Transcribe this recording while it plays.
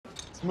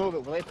Let's move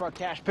it. We're late for our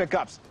cash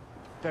pickups.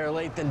 Better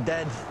late than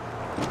dead.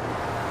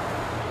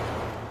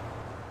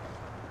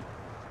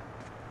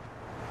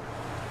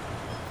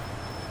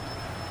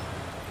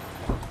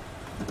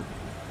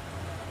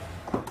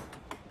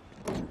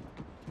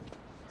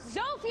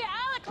 Sophia,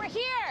 Alec, we're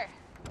here!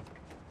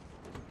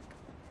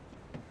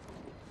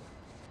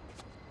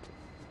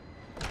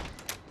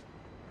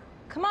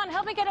 Come on,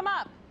 help me get him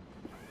up.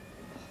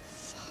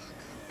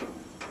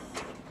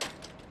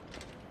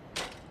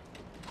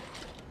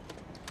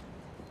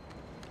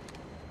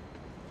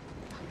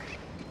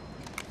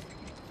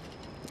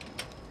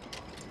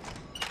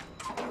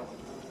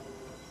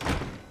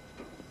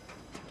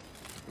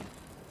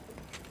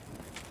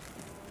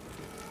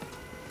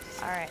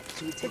 All right.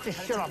 Get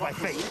this shit off my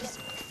face.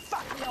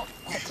 Fuck, no.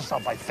 Get this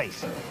off my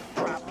face.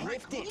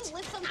 Lift it.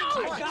 Lift something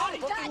I got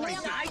it.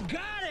 I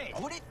got it.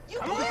 Hold it. You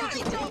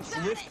really don't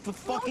got Lift it. the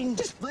fucking,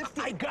 just lift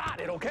it. I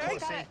got it, okay?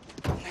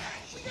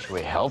 Should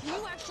we help? Can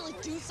you actually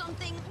do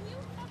something? Can you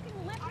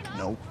fucking lift it up?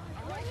 Nope.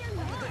 No, you're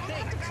not.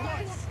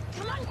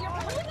 Come on, you're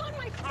pulling on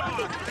my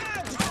fucking...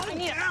 I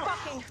need a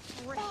fucking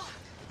ramp.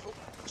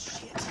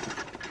 Shit.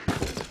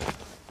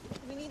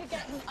 We need to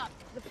get him up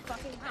the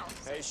fucking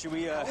house. Hey, should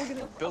we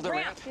build a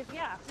ramp?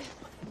 Yeah.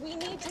 We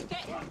need to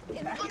get him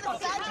in the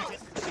house.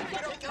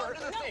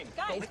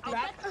 Guys,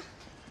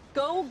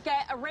 go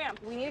get a ramp.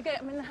 We need to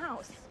get him in the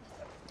house.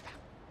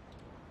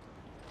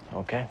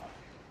 Okay.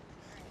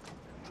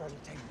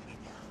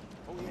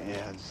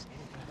 Yeah, it's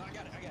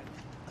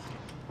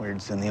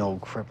weird seeing the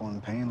old cripple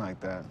in pain like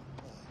that.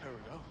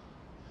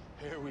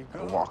 Here we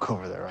I'll go. walk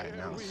over there right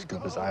now,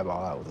 scoop his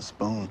eyeball out with a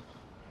spoon.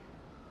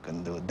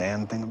 Couldn't do a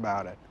damn thing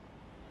about it.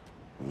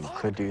 You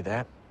could do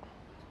that.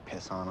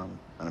 Piss on him,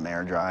 let him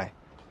air dry.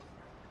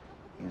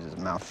 Use his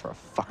mouth for a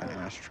fucking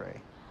ashtray.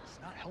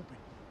 It's not helping.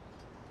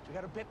 We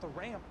gotta bet the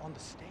ramp on the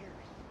stairs.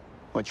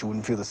 What, you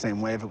wouldn't feel the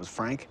same way if it was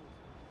Frank?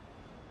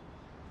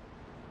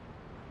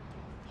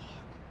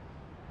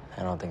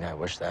 I don't think I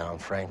wish that on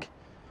Frank.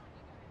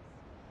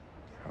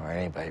 Or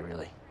anybody,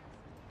 really.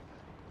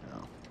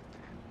 No.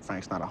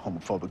 Frank's not a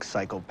homophobic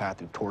psychopath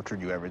who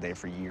tortured you every day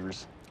for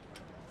years.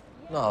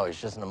 No,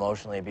 he's just an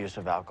emotionally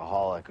abusive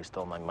alcoholic who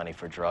stole my money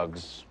for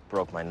drugs,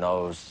 broke my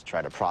nose,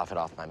 tried to profit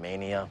off my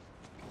mania.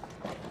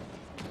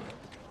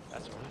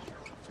 That's what it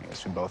is. I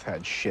guess we both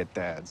had shit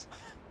dads.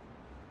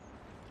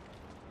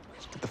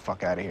 Let's get the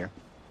fuck out of here.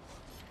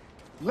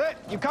 Lit,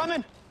 you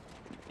coming?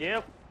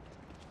 Yep.